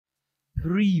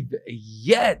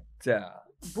Привет!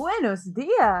 Buenos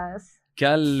dias.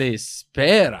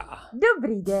 Kalispera!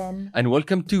 Dobry den. And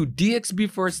welcome to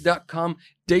dxbfirst.com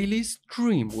daily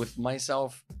stream with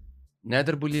myself,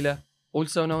 Nader Boulila,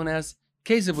 also known as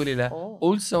Keza Boulila,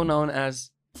 also known as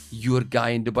your guy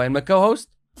in Dubai, and my co-host.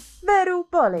 Veru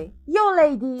Pole, your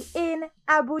lady in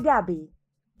Abu Dhabi.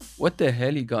 What the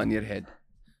hell you got in your head?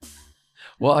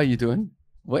 What are you doing?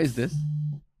 What is this?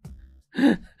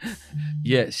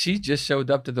 Yeah, she just showed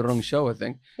up to the wrong show, I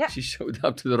think. Yeah. She showed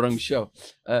up to the wrong show.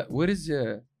 Where is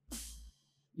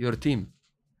your team?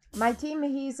 My team,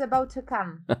 he's about to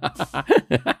come.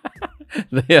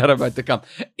 They are about to come.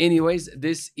 Anyways,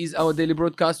 this is our daily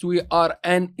broadcast. We are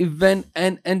an event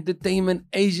and entertainment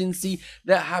agency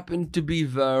that happen to be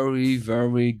very,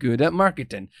 very good at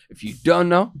marketing. If you don't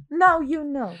know, Now you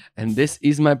know. and this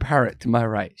is my parrot to my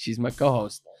right. She's my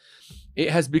co-host.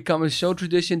 It has become a show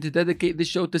tradition to dedicate the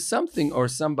show to something or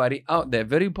somebody out there.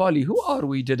 Very Polly, who are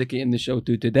we dedicating the show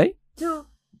to today? To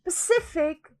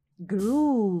Pacific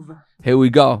Groove. Here we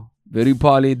go. Very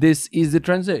Polly, this is the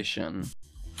transition.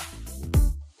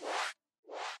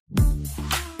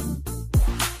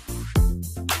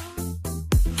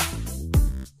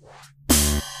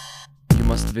 You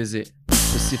must visit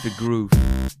Pacific Groove.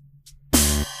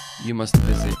 You must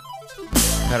visit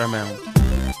Paramount,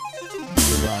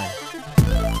 Dubai,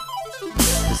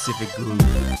 Pacific Groove.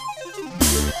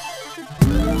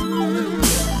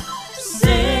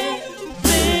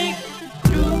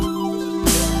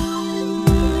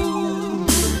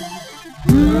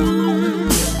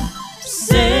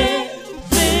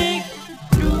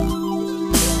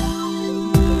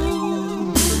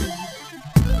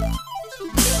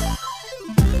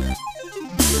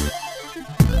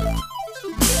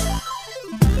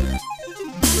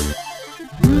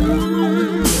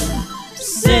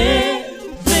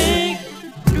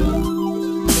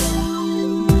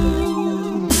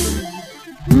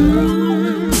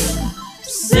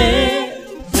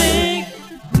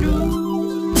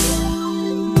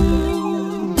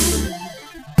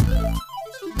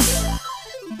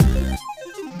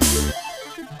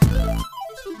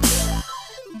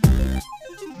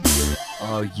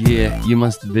 Oh yeah, you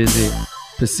must visit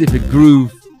Pacific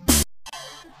Groove.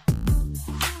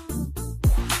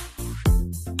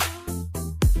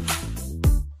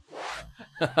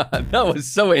 That was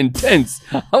so intense.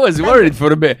 I was worried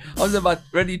for a bit. I was about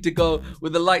ready to go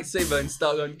with the lightsaber and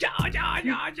start going ja ja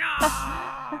ja ja.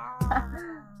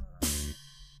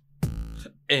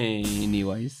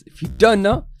 Anyways, if you don't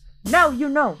know, Now you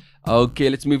know. okay,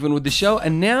 let's move on with the show.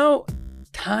 And now,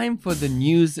 time for the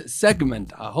news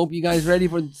segment. I hope you guys ready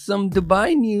for some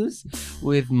Dubai news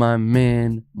with my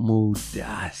man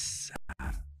Mudassar.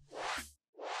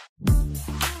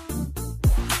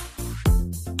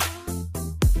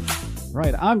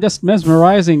 Right, I'm just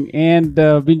mesmerizing and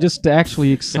been just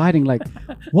actually exciting. Like,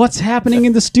 what's happening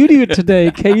in the studio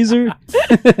today, Kaiser?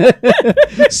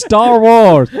 Star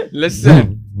Wars.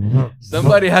 Listen,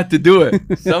 somebody had to do it.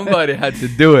 Somebody had to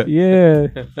do it. Yeah.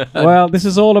 Well, this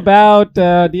is all about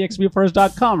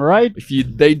dxbfirst.com, right?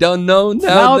 If they don't know,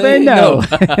 Now they know.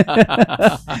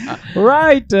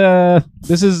 Right.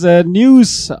 This is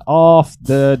news of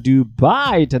the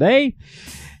Dubai today.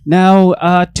 Now,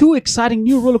 two exciting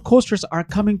new roller coasters are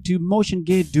coming to Motion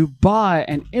Gate Dubai,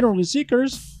 and Interlink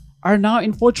seekers are now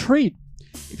in for a treat.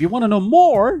 If you want to know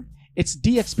more, it's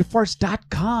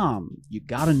dxbfirst.com. You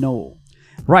gotta know.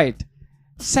 Right.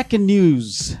 Second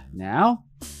news. Now,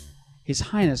 His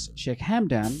Highness Sheikh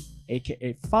Hamdan,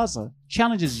 aka Fazza,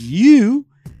 challenges you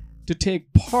to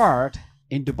take part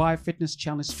in Dubai Fitness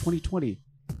Challenge 2020.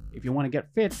 If you want to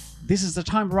get fit, this is the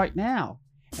time right now.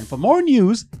 And for more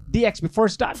news,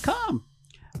 dxbfirst.com.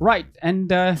 Right, and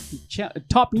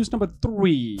top news number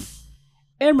 3.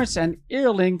 Emirates and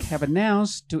Airlink have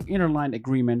announced to interline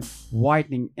agreement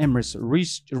widening Emirates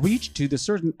reach to the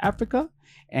Southern Africa,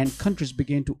 and countries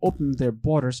begin to open their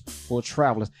borders for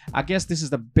travelers. I guess this is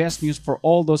the best news for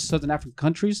all those Southern African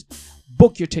countries.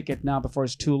 Book your ticket now before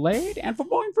it's too late. And for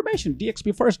more information,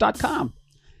 dxbfirst.com.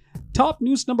 Top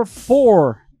news number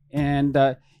 4,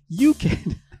 and you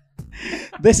can...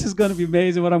 This is going to be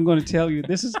amazing what I'm going to tell you.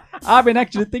 I've been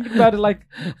actually thinking about it like,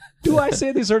 do I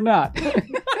say this or not?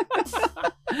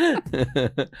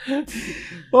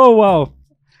 Oh, wow.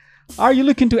 Are you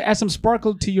looking to add some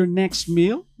sparkle to your next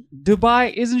meal?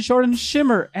 Dubai isn't short on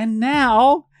shimmer. And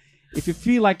now, if you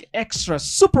feel like extra,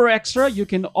 super extra, you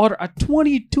can order a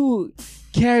 22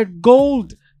 karat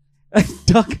gold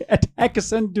duck at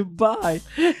Hakkasan, Dubai.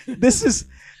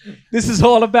 This is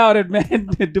all about it, man.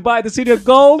 Dubai, the city of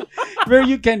gold, where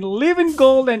you can live in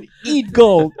gold and eat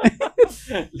gold.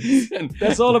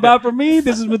 That's all about for me.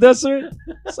 This is Mudassir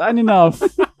signing off.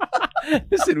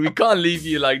 Listen, we can't leave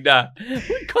you like that.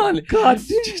 We can't. God.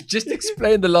 Just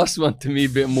explain the last one to me a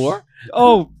bit more.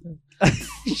 Oh,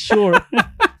 sure.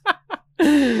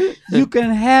 You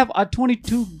can have a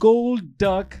 22 gold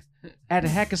duck at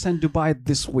Hakkasan, Dubai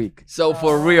this week. So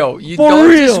for real, you For don't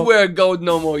real. just wear gold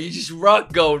no more. You just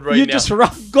rock gold right You now. just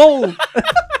rock gold.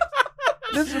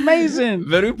 That's amazing.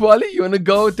 Very Polly, you wanna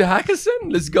go to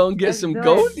Hakkasan? Let's go and get Let's some do it.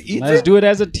 gold. Eat Let's it. do it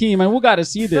as a team, and we got to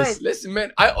see this. it. Listen,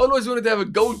 man, I always wanted to have a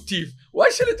gold teeth. Why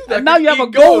should I do that? And now you have a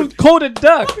Eat gold coated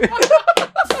duck.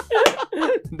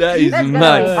 That is That's gonna be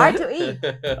mad. hard to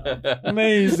eat.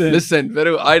 Amazing. Listen,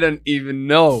 Veru, I don't even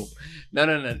know. No.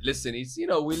 Listen, it's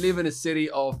we live in a city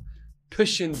of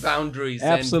pushing boundaries.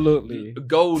 Absolutely. And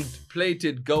gold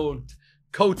plated, gold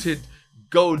coated,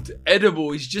 gold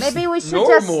edible is just Maybe we should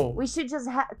normal. just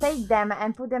take them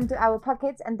and put them to our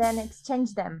pockets and then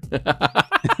exchange them.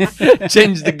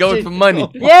 Change the gold for money.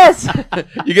 Yes.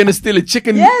 You're gonna steal a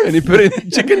chicken Yes. and you put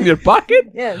it chicken in your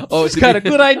pocket? Yes. Oh, She's got a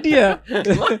good idea.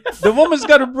 The woman's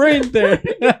got a brain there.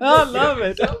 I love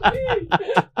it.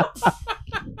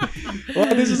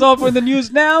 Well, this is all for the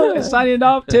news now. And signing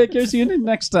off. Take care. See you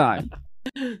next time.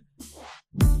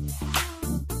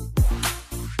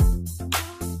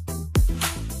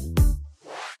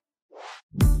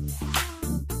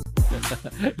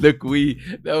 Look,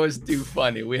 that was too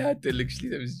funny. We had to literally,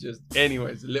 that was just,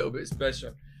 anyways, a little bit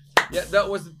special. Yeah, that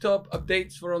was the top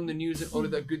updates from the news and all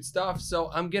of that good stuff. So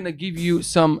I'm gonna give you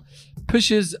some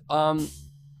pushes of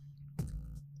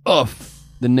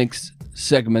the next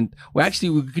segment. Well, actually,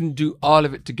 we can do all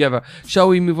of it together. Shall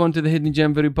we move on to the hidden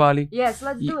gem, very Pali? Yes,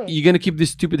 let's do it. You gonna keep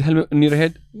this stupid helmet on your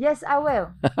head? Yes, I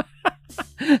will.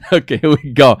 Okay, here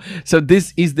we go. So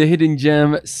this is the hidden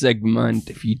gem segment.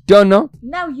 If you don't know,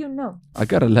 Now you know. I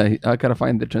gotta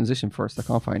find the transition first. I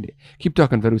can't find it. Keep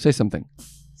talking, Veru. Say something.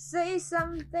 Say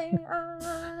something.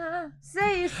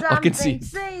 Say something. I can see.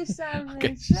 Say something.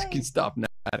 Okay, say just can stop now.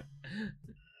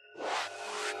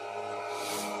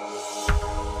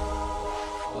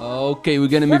 Okay, we're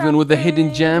gonna move on with the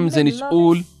hidden gems, and it's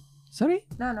all. Sorry,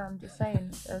 No, I'm just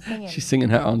saying. Singing. she's singing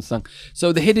her own song.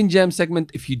 So the hidden gem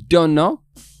segment. If you don't know,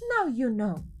 Now you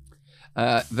know.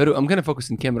 Veru, I'm gonna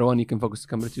focus on camera one. You can focus on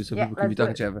camera two, so Yeah, people can be let's do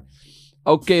talking to each other.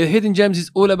 Okay, the hidden gems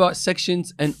is all about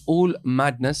sections and all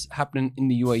madness happening in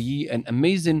the UAE and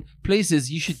amazing places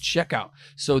you should check out.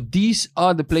 So these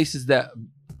are the places that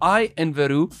I and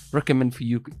Veru recommend for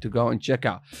you to go and check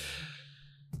out.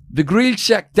 The Grill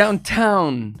Shack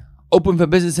downtown, open for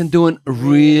business and doing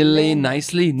really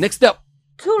nicely. Next up,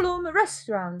 Tulum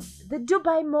Restaurant, the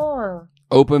Dubai Mall.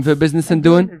 open for business and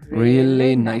doing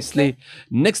really nicely.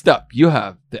 Next up, you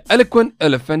have the Eloquent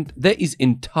Elephant that is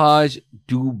in Taj,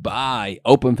 Dubai.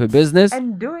 Open for business,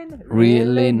 And doing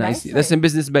really nicely. That's in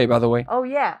Business Bay, by the way. Oh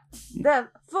yeah. The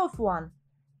fourth one.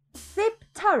 Thip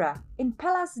Tara in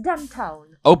Palace Downtown.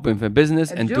 Open for business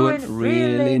and And doing doing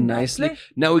really really nicely. nicely.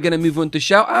 Now we're gonna move on to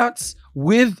shout outs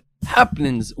with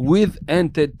happenings, with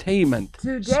entertainment.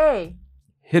 Today,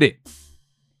 Hit it.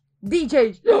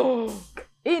 DJ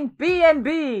in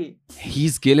B&B.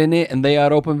 He's killing it, and they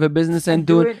are open for business and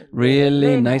doing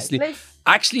really nicely. nicely.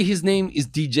 Actually, his name is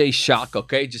DJ Shock,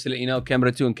 okay? Just to let you know,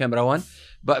 camera 2 and camera 1.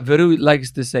 But Veru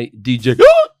likes to say DJ.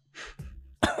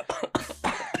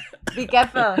 Be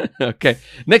careful. Okay.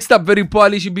 Next up, Veru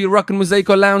Pali should be rocking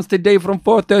Mosaico Lounge today from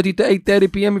 4:30 to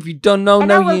 8:30 p.m. If you don't know,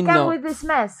 And I now will you come know. with this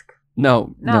mask.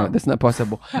 No, No. that's not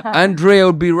possible. Andrea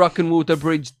will be rocking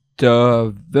Waterbridge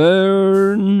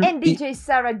Tavern. And DJ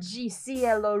Sarah G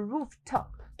CLO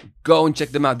Rooftop. Go and check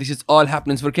them out. This is all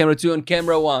happenings for camera 2 and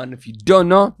camera 1. If you don't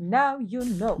know, Now you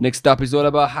know. next up is all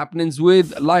about happenings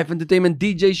with live entertainment.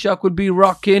 DJ Shock will be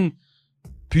rocking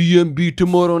PMB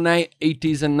tomorrow night,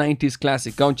 80s and 90s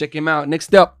classic. Go and check him out.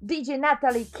 Next up, DJ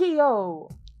Natalie Keo.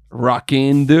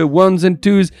 rocking the ones and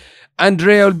twos.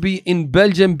 Andrea will be in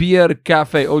Belgian Beer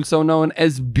Cafe, also known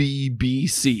as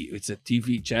BBC. It's a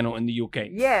TV channel in the UK.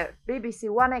 Yeah, BBC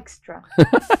One Extra.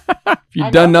 If you I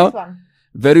don't know know, this one.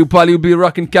 Veru Pali will be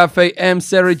rocking Cafe M.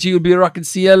 Sarah G will be rocking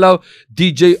CLO.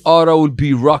 DJ Aura will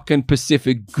be rocking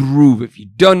Pacific Groove. If you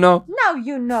don't know, Now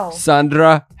you know.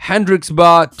 Sandra Hendrix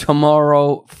Bar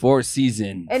tomorrow, Four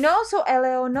Season. And also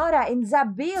Eleonora in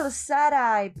Zabil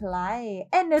Sarai Play.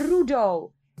 And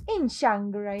Rudo in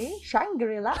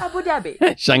Shangri-La, Abu Dhabi.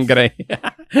 Shangri.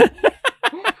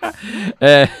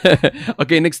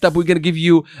 Okay, next up, we're gonna give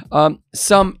you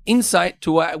some insight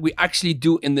to what we actually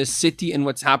do in the city and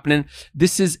what's happening.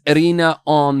 This is Irina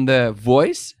on The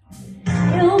Voice.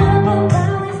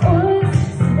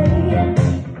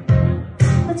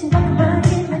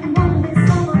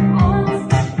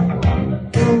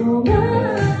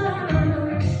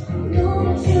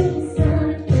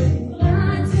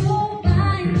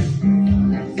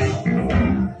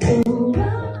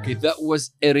 That was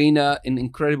Irina, an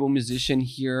incredible musician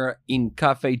here in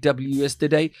Cafe W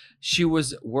yesterday. She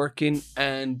was working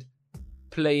and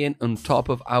playing on top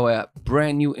of our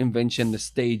brand new invention, the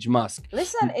stage mask.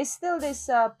 Listen, is still this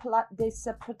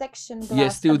protection glass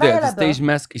Yes, still available? there. The stage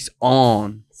mask is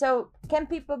on. So can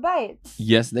people buy it?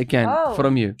 Yes, they can. Oh.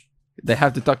 From you. They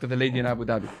have to talk to the lady in Abu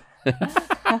Dhabi.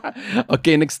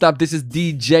 Okay, next up, this is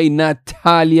DJ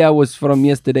Natalia, was from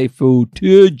yesterday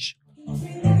footage.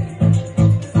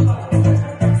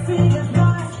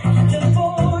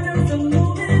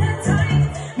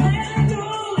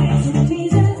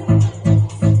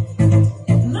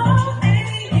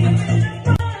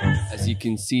 You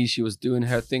can see she was doing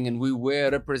her thing, and we were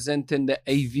representing the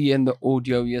AV and the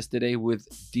audio yesterday with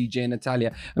DJ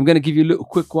Natalia. I'm gonna give you a little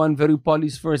quick one. Veru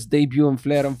Polly's first debut on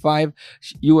Flair on 5.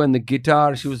 You and the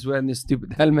guitar. She was wearing this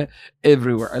stupid helmet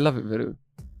everywhere. I love it, Veru.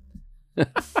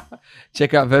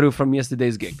 Check out Veru from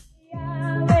yesterday's gig.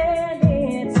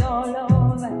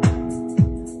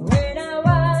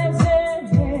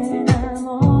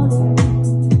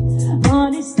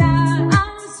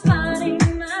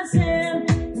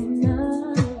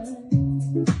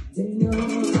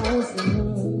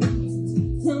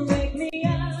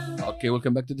 Okay,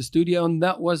 welcome back to the studio, and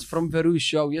that was from Veru's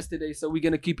show yesterday. So we're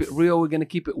gonna keep it real. We're gonna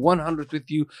keep it 100 with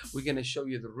you. We're gonna show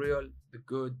you the real, the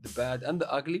good, the bad, and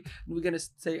the ugly. And we're gonna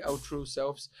say our true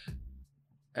selves.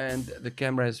 And the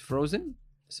camera is frozen,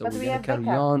 so But we're we gonna have carry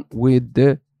backup. on with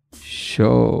the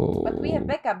show. But we have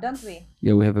backup, don't we?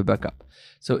 Yeah, we have a backup.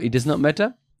 So it does not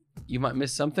matter. You might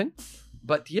miss something,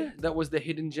 but yeah, that was the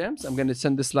hidden gems. I'm gonna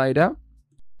send the slide out.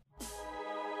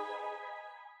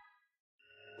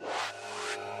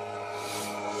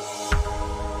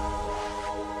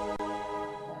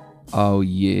 Oh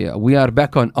yeah, we are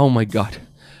back on. Oh my god,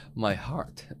 my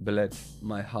heart bled.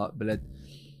 My heart bled.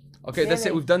 Okay, that's it.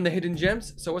 Really? We've done the hidden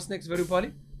gems. So what's next, Veru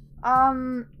Polly?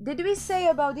 Did we say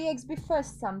about DXB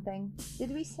first something?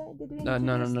 Did we say? Did we? No.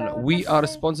 introduce that one We are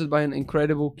yesterday? sponsored by an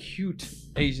incredible, cute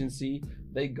agency.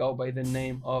 They go by the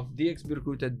name of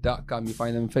dxbrecruiter.com. You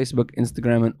find them on Facebook,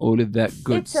 Instagram, and all of that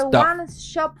good It's a stuff.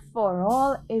 one-shop for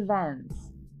all events.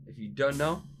 If you don't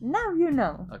know, Now you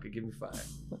know. okay, give me 5.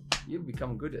 You've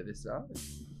become good at this, huh?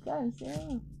 Guys,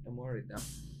 yeah. I'm worried now.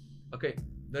 Okay,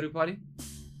 Veru Polly,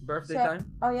 birthday So-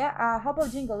 time. Oh yeah. How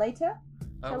about jingle later?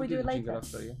 Shall we do it the jingle later?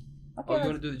 after, yeah? Okay. Oh, you let's,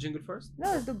 want to do the jingle first?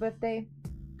 no, let's do birthday.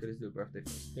 Okay, let's do birthday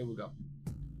first. Here we go.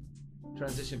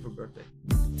 Transition for birthday.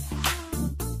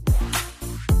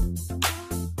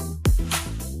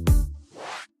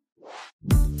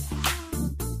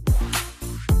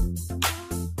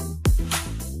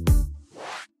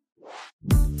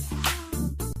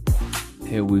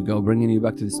 Here we go, bringing you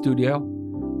back to the studio.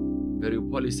 Veru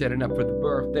Polly setting up for the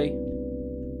birthday.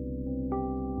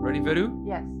 Ready, Veru?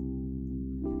 Yes.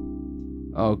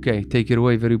 Okay, take it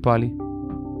away, Veru Polly.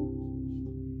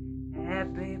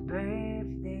 Happy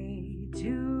birthday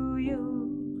to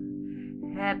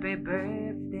you. Happy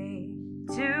birthday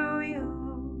to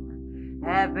you.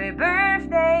 Happy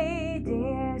birthday,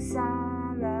 dear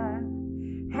Sarah.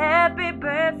 Happy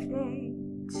birthday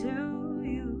to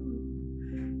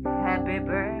you. Happy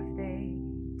birthday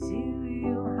to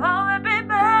you. Oh, happy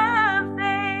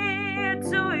birthday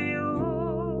to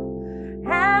you.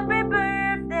 Happy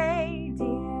birthday,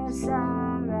 dear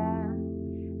Sarah.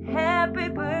 Happy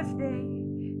birthday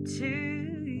to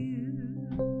you.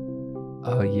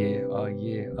 Oh yeah, oh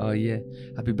yeah, oh yeah.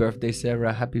 Happy birthday,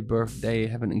 Sarah. Happy birthday.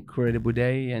 Have an incredible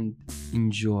day and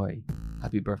enjoy.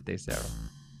 Happy birthday, Sarah.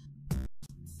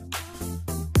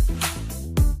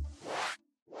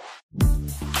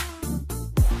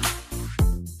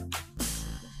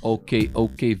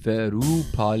 Okay, Veru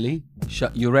Polly.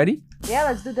 You ready? Yeah,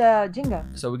 let's do the jingle.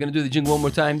 So we're gonna do the jingle one more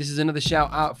time. This is another shout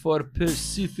out for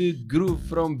Pacific Groove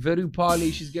from Veru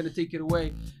Polly. She's gonna take it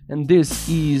away. And this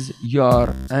is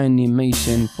your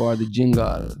animation for the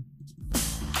jingle.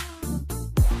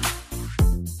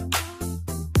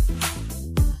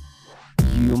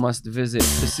 You must visit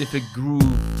Pacific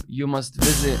Groove. You must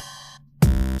visit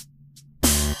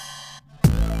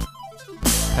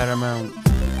Paramount,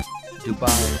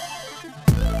 Dubai,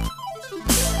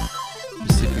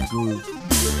 Pacific Groove.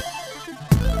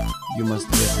 You must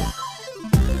visit.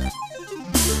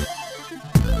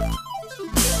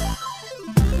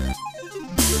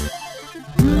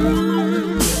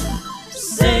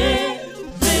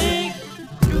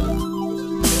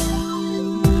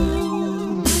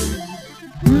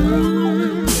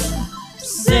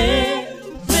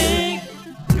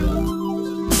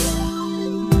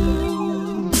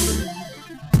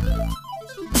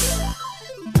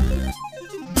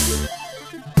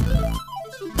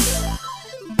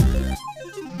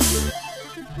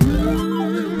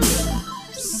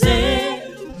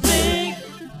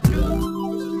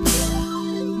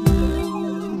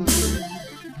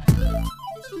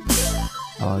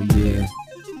 Oh yeah.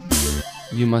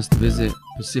 You must visit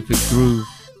Pacific Groove.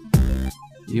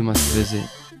 You must visit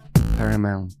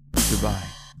Paramount Dubai.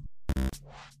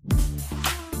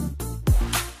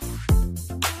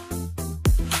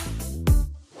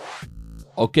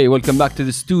 Okay, welcome back to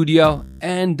the studio.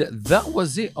 And that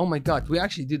was it. Oh my God, we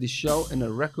actually did the show in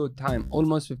a record time,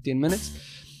 almost 15 minutes.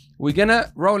 We're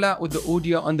gonna roll out with the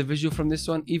audio and the visual from this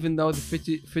one, even though the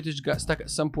footage got stuck at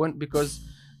some point because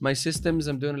my systems,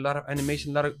 I'm doing a lot of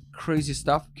animation, a lot of crazy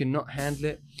stuff, cannot handle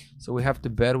it. So we have to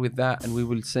bear with that, and we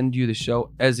will send you the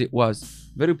show as it was.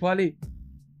 Very poorly.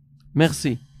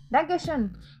 Merci.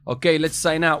 Dankeschön. Okay, let's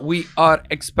sign out. We are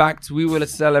Expats. We will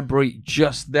celebrate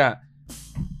just that.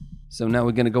 So now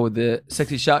we're gonna go with the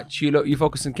sexy shot. Chilo, you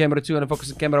focus on camera 2 and I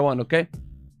focus on camera 1, okay?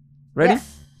 Ready? Yeah.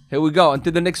 Here we go.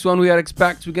 Until the next one, we are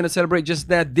Expats. We're gonna celebrate just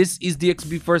that. This is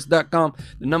DXBFirst.com,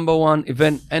 the #1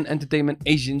 event and entertainment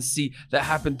agency that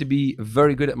happened to be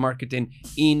very good at marketing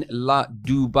in La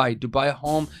Dubai. Dubai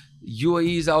home,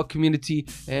 UAE is our community,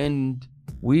 and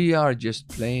we are just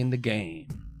playing the game.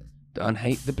 Don't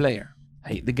hate the player,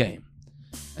 hate the game.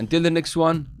 Until the next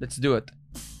one, let's do it.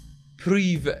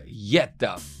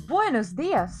 Privyeta. Buenos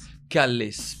dias.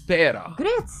 Kalispera.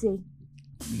 Grazie.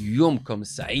 يومكم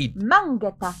سعيد.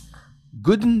 Mangetak.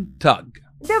 Guten Tag.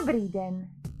 Dobry den.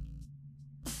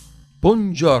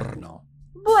 Buongiorno.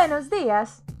 Buenos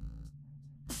dias.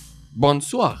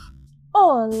 Bonsoir.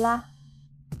 Hola.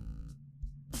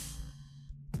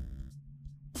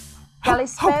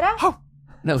 Kalispera.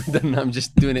 No, we don't know. I'm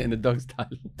just doing it in a dog style.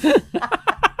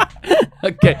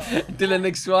 Okay, until the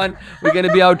next one, we're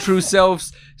gonna be our true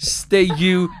selves. Stay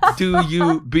you, do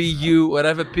you, be you.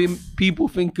 Whatever people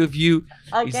think of you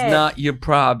is Okay. not your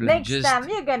problem. Next Just time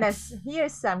you're gonna hear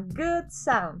some good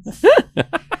sounds.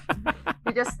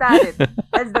 You just started.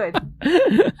 Let's do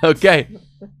it. okay.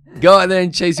 Go out there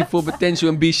and chase your full potential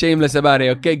and be shameless about it.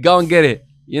 Okay, go and get it.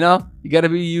 You know, you gotta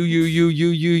be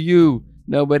you.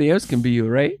 Nobody else can be you,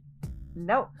 right?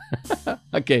 No.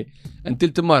 Okay. Until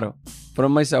tomorrow,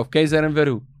 from myself, Kaiser and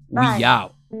Veru, we Bye.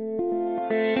 out.